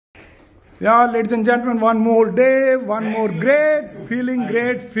Yeah, ladies and gentlemen, one more day, one more great feeling.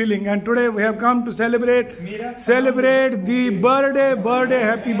 And today we have come to celebrate the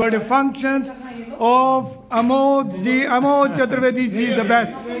happy birthday functions of Amod Chaturvedi ji, the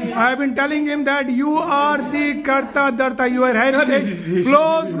best. I have been telling him that you are the Karta Darta, your heritage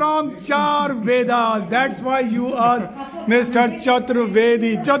flows from Char Vedas. That's why you are Mr.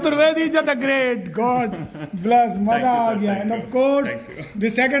 Chaturvedi. Chaturvedi is the great. God bless. Maza aa gaya. And of course, the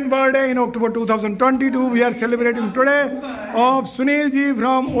second birthday in October 2022, we are celebrating today of Sunil ji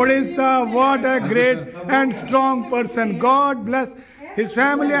from Odisha. What a great and strong person. God bless his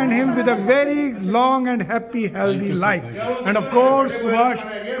family and him with a very long and happy, healthy life. And of course, Subhash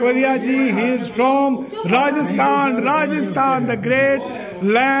Kewalya ji, he is from Rajasthan, the great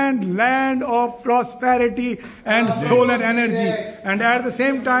land of prosperity and solar energy. And at the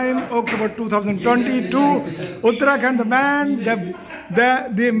same time, October 2022, Uttarakhand,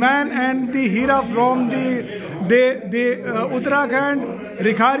 the man and the hero from the Uttarakhand,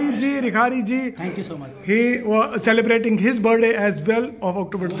 Rikhari ji. Thank you so much. He was celebrating his birthday as well of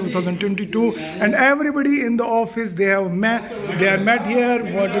October 2022, and everybody in the office they are met here.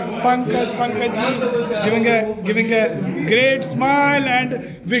 For Pankaj ji giving a great smile and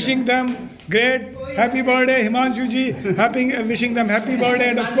wishing them great happy birthday. Himanshu ji wishing them happy birthday,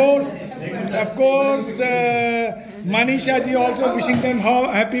 and of course Manisha ji also wishing them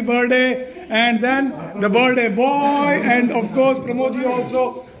happy birthday. And then the birthday boy, and of course Pramod ji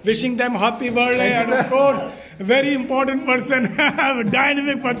also wishing them happy birthday. And of course, very important person,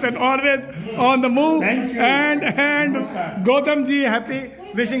 dynamic person, always on the move. And Gautam ji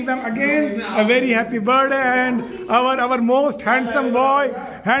wishing them again a very happy birthday. And our most handsome boy,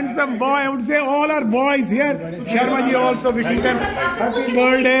 I would say all our boys here, Sharma ji also wishing them happy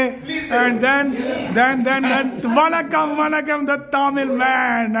birthday. And then Vanakkam, the Tamil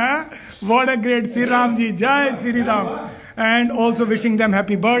man. What a great Sri Ram ji, Jai Sri Ram. And also wishing them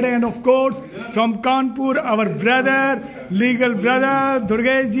happy birthday. And of course, from Kanpur, our legal brother,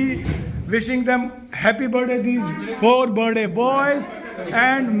 Durgesh ji, wishing them happy birthday, these 4 birthday boys.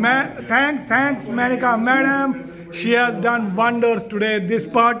 And thanks Manika madam, she has done wonders today. This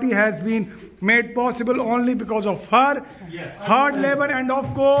party has been made possible only because of her hard labor. And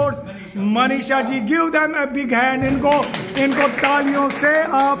of course Manisha ji, give them a big hand. इनको तालियों से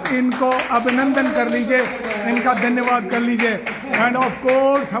आप इनको अभिनंदन कर लीजिए, इनका धन्यवाद कर लीजिए. एंड ऑफ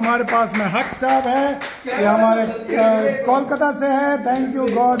कोर्स हमारे पास में हक साहब है, ये हमारे कोलकाता से है. Thank you,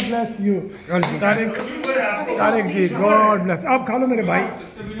 God bless you. Tariq ji, God bless. आप खा लो मेरे भाई.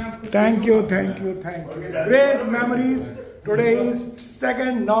 Thank you. Great memories. Today is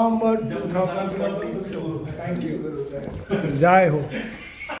 2nd November 2022. Thank you. Jai Ho.